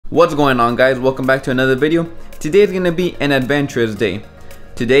What's going on, guys? Welcome back to another video. Today is going to be an adventurous day.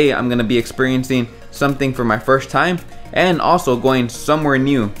 Today I'm going to be experiencing something for my first time and also going somewhere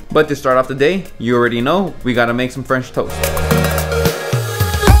new. But to start off the day, you already know we got to make some French toast.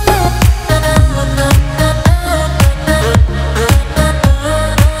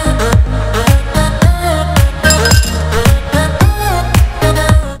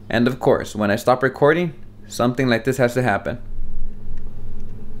 And of course, when I stop recording, something like this has to happen.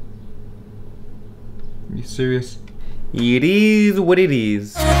 Are you serious? It is what it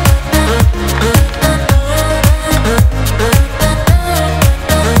is.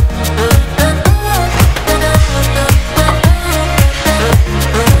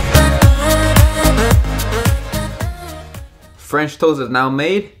 French toast is now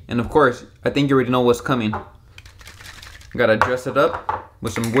made, and of course, I think you already know what's coming. Gotta dress it up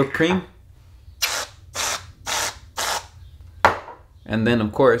with some whipped cream. And then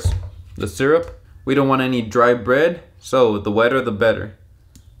of course, the syrup. We don't want any dry bread, so the wetter the better.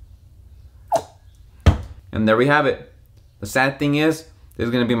 And there we have it. The sad thing is, this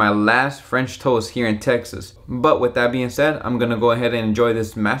is gonna be my last French toast here in Texas. But with that being said, I'm gonna go ahead and enjoy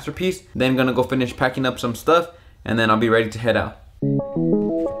this masterpiece. Then gonna go finish packing up some stuff, and then I'll be ready to head out.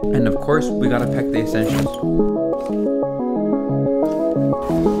 And of course, we gotta pack the essentials.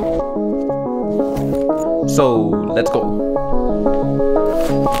 So, let's go.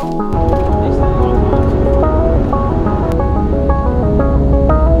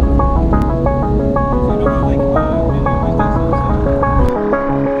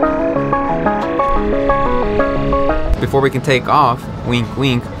 Before we can take off, wink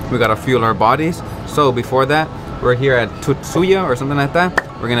wink, we gotta fuel our bodies. So before that, we're here at Tutsuya or something like that.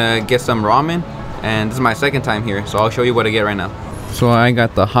 We're gonna get some ramen, and this is my second time here, so I'll show you what I get right now. So I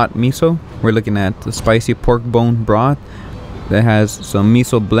got the hot miso. We're looking at the spicy pork bone broth that has some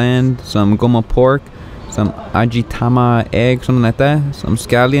miso blend, some goma pork, some ajitama egg, something like that, some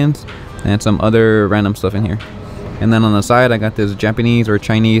scallions, and some other random stuff in here. And then on the side, I got this Japanese or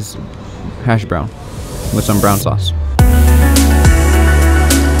Chinese hash brown with some brown sauce.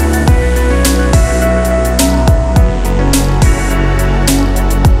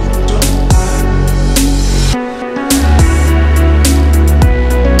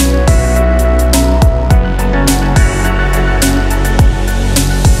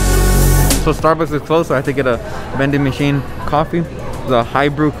 So Starbucks is closed, so I have to get a vending machine coffee, the high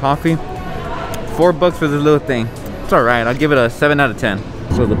brew coffee. $4 for this little thing. It's alright, I'll give it a 7 out of 10.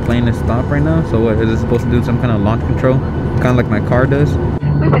 So the plane is stopped right now, so what, is it supposed to do some kind of launch control? Kind of like my car does?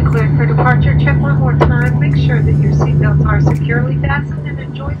 We've been cleared for departure. Check one more time. Make sure that your seatbelts are securely fastened and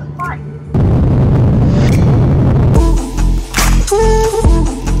enjoy the flight.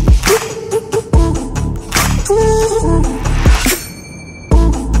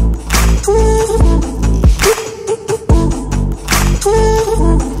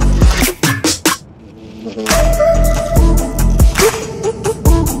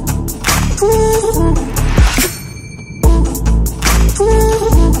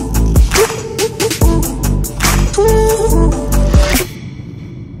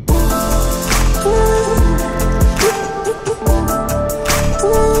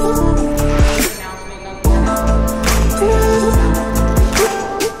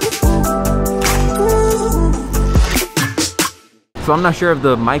 So I'm not sure if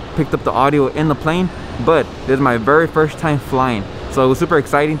the mic picked up the audio in the plane, but this is my very first time flying. So it was super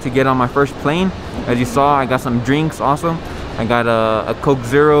exciting to get on my first plane. As you saw, I got some drinks also. I got a Coke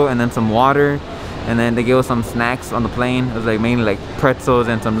Zero and then some water. And then they gave us some snacks on the plane. It was like mainly like pretzels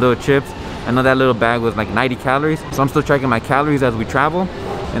and some little chips. I know that little bag was like 90 calories. So I'm still tracking my calories as we travel.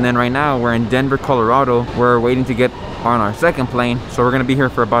 And then right now we're in Denver, Colorado. We're waiting to get on our second plane. So we're gonna be here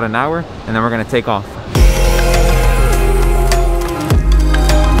for about an hour and then we're gonna take off.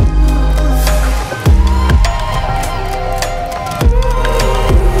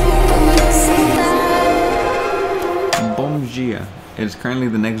 It's currently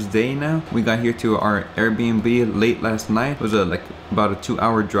the next day now. We got here to our Airbnb late last night. It was like about a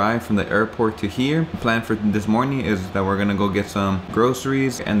 2-hour drive from the airport to here. The plan for this morning is that we're gonna go get some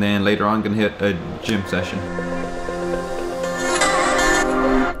groceries and then later on gonna hit a gym session.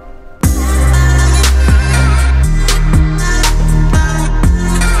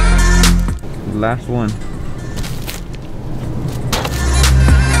 Last one.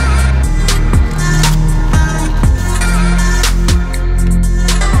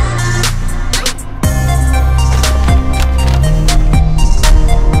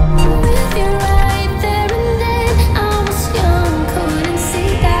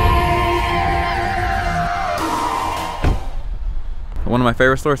 one of my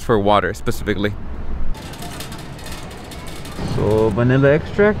favorite stores for water specifically. So vanilla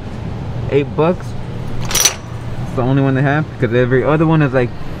extract, $8. It's the only one they have because every other one is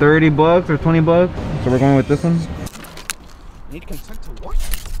like $30 or $20. So we're going with this one. Need consent to what?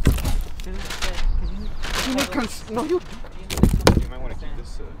 You need consent. No, you. You might want to keep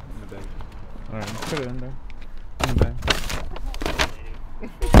this in the bag. Alright, put it in there. In the bag.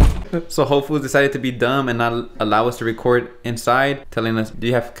 So Whole Foods decided to be dumb and not allow us to record inside, telling us, do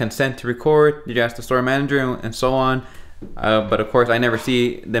you have consent to record? Did you ask the store manager? And so on. But of course, I never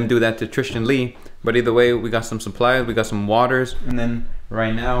see them do that to Tristan Lee. But either way, we got some supplies, we got some waters, and then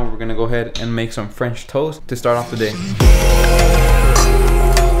right now we're gonna go ahead and make some French toast to start off the day.